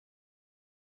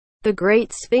The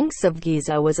Great Sphinx of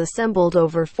Giza was assembled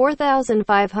over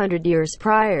 4,500 years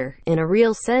prior, in a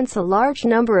real sense a large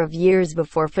number of years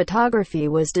before photography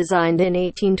was designed in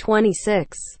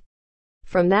 1826.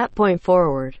 From that point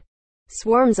forward,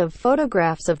 swarms of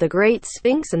photographs of the Great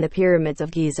Sphinx and the Pyramids of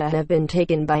Giza have been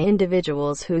taken by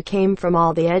individuals who came from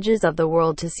all the edges of the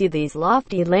world to see these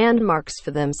lofty landmarks for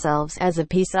themselves as a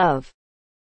piece of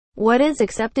what is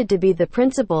accepted to be the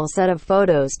principal set of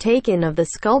photos taken of the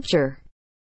sculpture.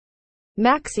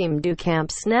 Maxime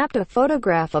Duchamp snapped a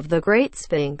photograph of the Great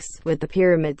Sphinx, with the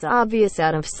pyramids obvious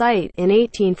out of sight, in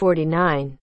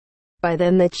 1849. By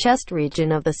then the chest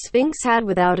region of the Sphinx had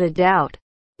without a doubt,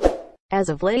 as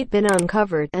of late, been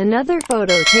uncovered. Another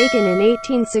photo taken in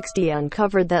 1860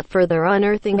 uncovered that further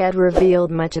unearthing had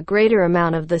revealed much a greater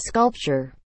amount of the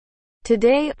sculpture.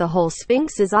 Today, the whole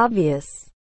Sphinx is obvious,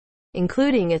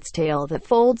 including its tail that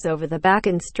folds over the back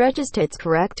and stretches to its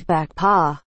correct back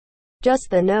paw.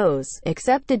 Just the nose,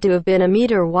 accepted to have been a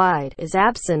meter wide, is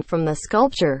absent from the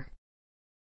sculpture.